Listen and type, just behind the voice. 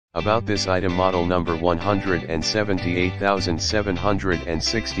About this item, model number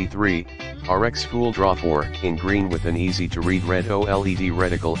 178763, RX-FullDraw 4, in green with an easy to read red OLED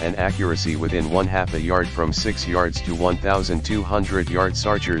reticle and accuracy within 1/2 a yard from 6 yards to 1200 yards.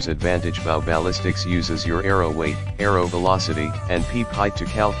 Archer's advantage. Bow ballistics uses your arrow weight, arrow velocity, and peep height to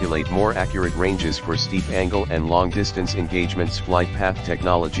calculate more accurate ranges for steep angle and long distance engagements. Flight path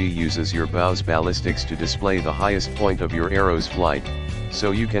technology uses your bow's ballistics to display the highest point of your arrow's flight,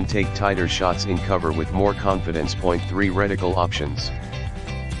 so you can take tighter shots in cover with more confidence. 3 reticle options: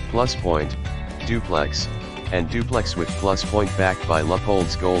 plus point, duplex, and duplex with plus point. Backed by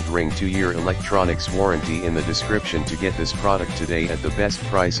Leupold's gold ring 2-year electronics warranty. In the description to get this product today at the best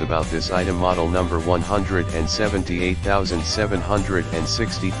price. About this item, model number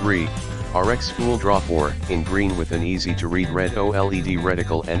 178763, RX-FullDraw 4, in green with an easy to read red OLED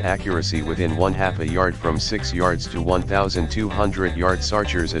reticle and accuracy within 1/2 a yard from 6 yards to 1200 yards.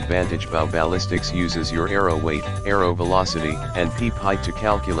 Archer's advantage. Bow ballistics uses your arrow weight, arrow velocity, and peep height to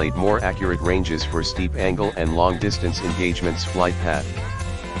calculate more accurate ranges for steep angle and long distance engagements. Flight path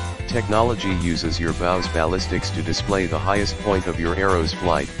technology uses your bow's ballistics to display the highest point of your arrow's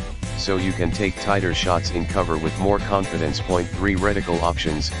flight, so you can take tighter shots in cover with more confidence. 3 reticle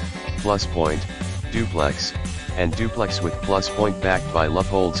options: plus point, duplex, and duplex with plus point. Backed by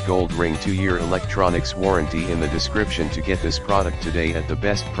Leupold's gold ring 2-year electronics warranty. In the description to get this product today at the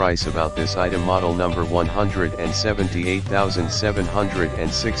best price. About this item, model number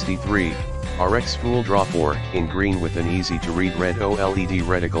 178763, RX-FullDraw 4, in green with an easy to read red OLED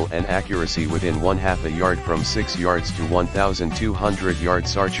reticle and accuracy within 1/2 a yard from 6 yards to 1200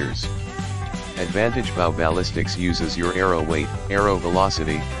 yards. Archer's advantage. Bow ballistics uses your arrow weight, arrow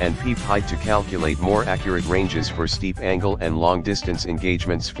velocity, and peep height to calculate more accurate ranges for steep angle and long distance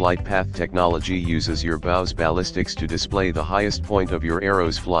engagements. Flight path technology uses your bow's ballistics to display the highest point of your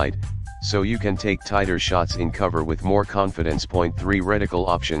arrow's flight, so you can take tighter shots in cover with more confidence. 3 reticle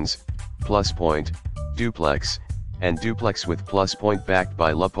options: plus point, duplex, and duplex with plus point. Backed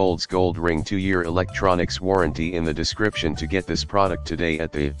by Leupold's gold ring 2-year electronics warranty. In the description to get this product today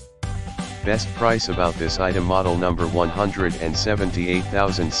at the best price. About this item, model number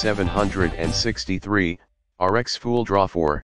 178763, RX-FullDraw 4,